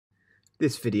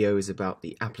This video is about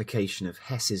the application of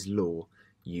Hess's law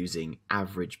using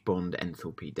average bond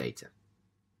enthalpy data.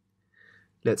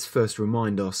 Let's first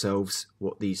remind ourselves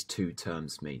what these two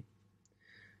terms mean.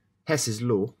 Hess's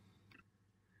law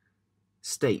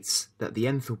states that the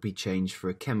enthalpy change for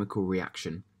a chemical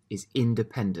reaction is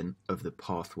independent of the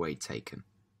pathway taken.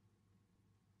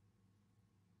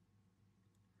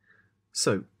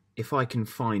 So, if I can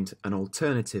find an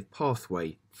alternative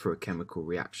pathway for a chemical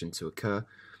reaction to occur,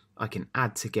 I can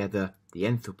add together the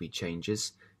enthalpy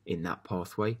changes in that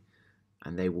pathway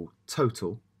and they will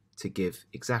total to give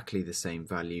exactly the same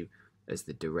value as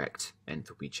the direct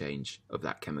enthalpy change of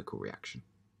that chemical reaction.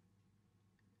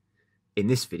 In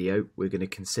this video, we're going to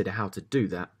consider how to do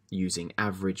that using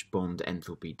average bond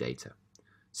enthalpy data.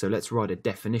 So let's write a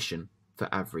definition for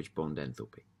average bond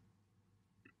enthalpy.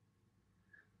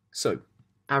 So,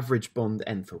 average bond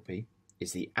enthalpy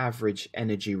is the average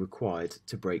energy required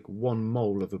to break 1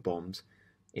 mole of a bond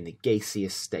in the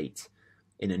gaseous state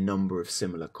in a number of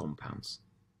similar compounds.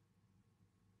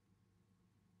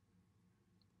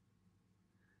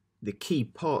 The key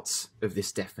parts of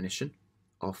this definition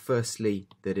are firstly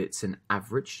that it's an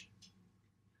average,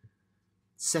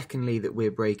 secondly that we're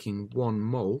breaking 1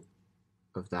 mole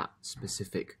of that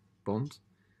specific bond,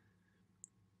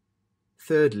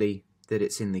 thirdly that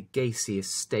it's in the gaseous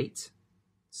state,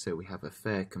 so we have a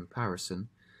fair comparison,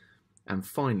 and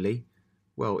finally,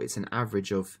 well, it's an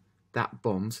average of that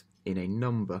bond in a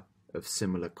number of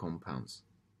similar compounds.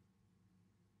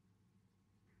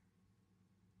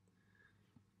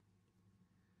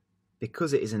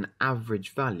 Because it is an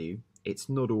average value, it's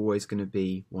not always going to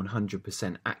be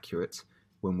 100% accurate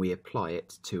when we apply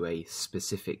it to a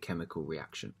specific chemical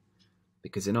reaction.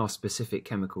 Because in our specific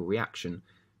chemical reaction,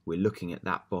 we're looking at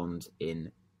that bond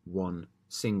in one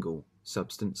single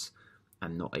substance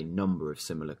and not a number of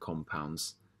similar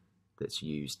compounds that's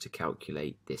used to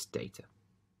calculate this data.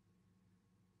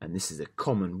 And this is a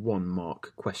common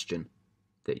 1-mark question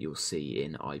that you'll see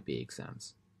in IB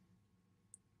exams.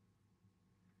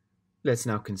 Let's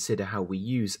now consider how we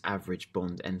use average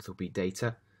bond enthalpy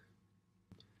data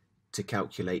to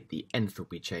calculate the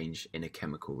enthalpy change in a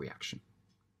chemical reaction.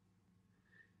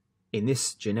 In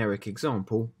this generic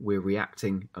example, we're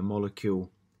reacting a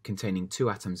molecule containing 2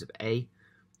 atoms of A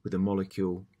with a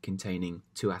molecule containing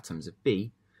 2 atoms of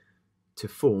B to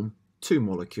form 2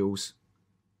 molecules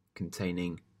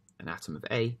containing an atom of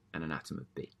A and an atom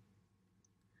of B.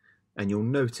 And you'll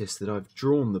notice that I've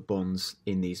drawn the bonds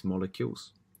in these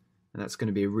molecules, and that's going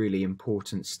to be a really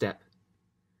important step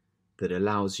that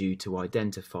allows you to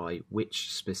identify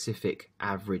which specific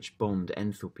average bond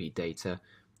enthalpy data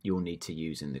you'll need to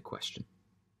use in the question.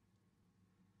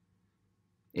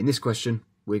 In this question,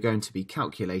 we're going to be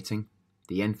calculating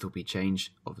the enthalpy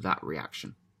change of that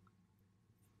reaction.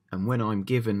 And when I'm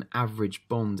given average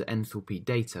bond enthalpy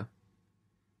data,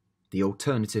 the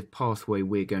alternative pathway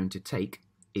we're going to take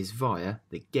is via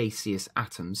the gaseous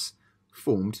atoms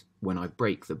formed when I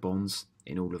break the bonds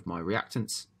in all of my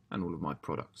reactants and all of my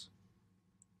products.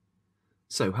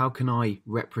 So how can I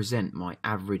represent my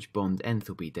average bond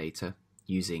enthalpy data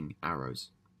using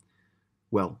arrows?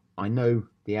 Well, I know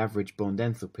the average bond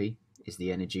enthalpy is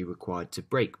the energy required to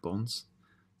break bonds,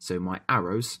 so my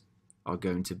arrows are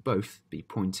going to both be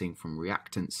pointing from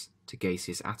reactants to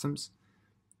gaseous atoms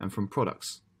and from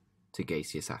products to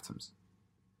gaseous atoms.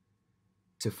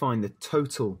 To find the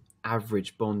total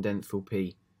average bond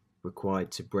enthalpy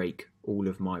required to break all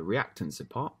of my reactants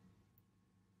apart,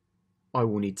 I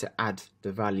will need to add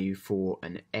the value for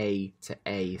an A to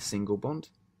A single bond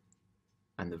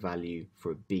and the value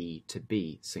for a B to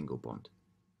B single bond.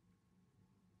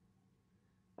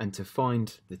 And to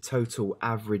find the total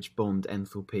average bond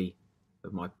enthalpy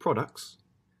of my products,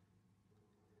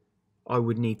 I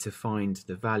would need to find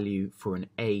the value for an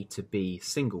A to B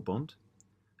single bond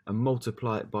and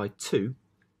multiply it by 2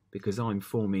 because I'm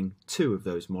forming 2 of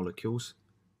those molecules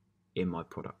in my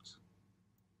products.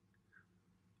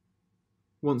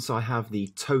 Once I have the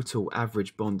total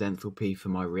average bond enthalpy for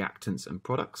my reactants and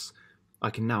products,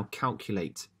 I can now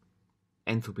calculate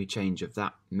enthalpy change of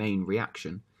that main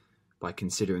reaction by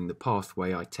considering the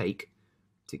pathway I take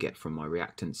to get from my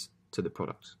reactants to the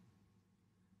products.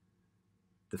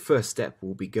 The first step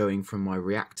will be going from my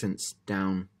reactants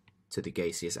down to the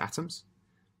gaseous atoms,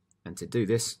 and to do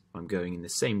this I'm going in the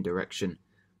same direction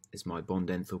as my bond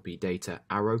enthalpy data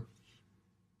arrow,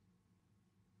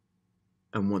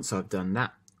 and once I've done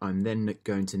that I'm then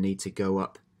going to need to go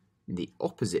up in the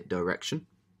opposite direction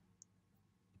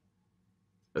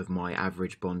of my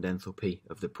average bond enthalpy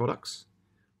of the products,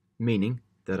 meaning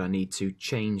that I need to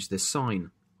change the sign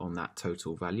on that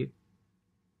total value.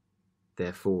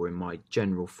 Therefore, in my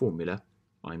general formula,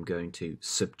 I'm going to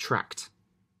subtract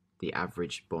the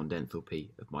average bond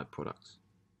enthalpy of my products.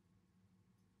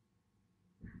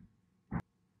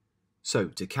 So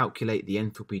to calculate the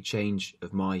enthalpy change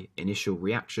of my initial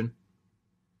reaction,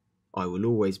 I will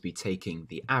always be taking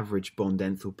the average bond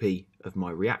enthalpy of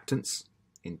my reactants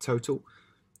in total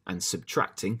and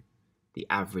subtracting the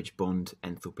average bond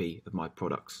enthalpy of my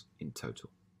products in total.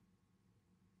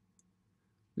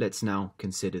 Let's now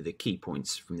consider the key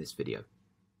points from this video.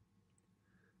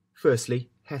 Firstly,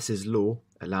 Hess's law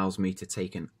allows me to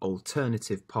take an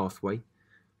alternative pathway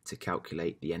to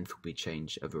calculate the enthalpy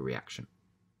change of a reaction.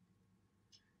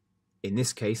 In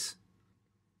this case,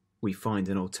 we find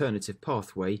an alternative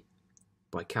pathway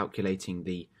by calculating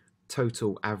the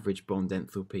total average bond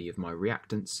enthalpy of my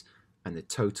reactants and the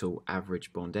total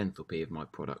average bond enthalpy of my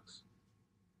products.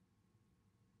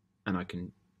 And I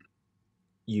can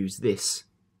use this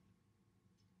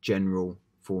general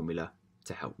formula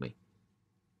to help me.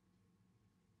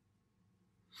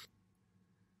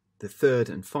 The third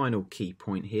and final key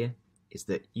point here is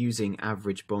that using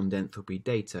average bond enthalpy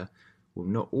data will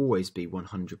not always be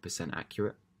 100%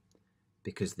 accurate,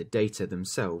 because the data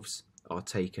themselves are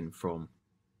taken from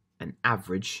an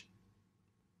average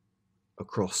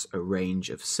across a range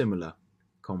of similar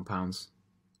compounds,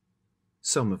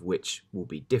 some of which will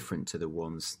be different to the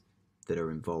ones that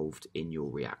are involved in your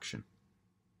reaction.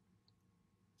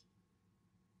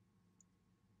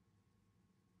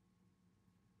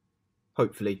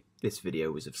 Hopefully, this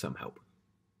video was of some help.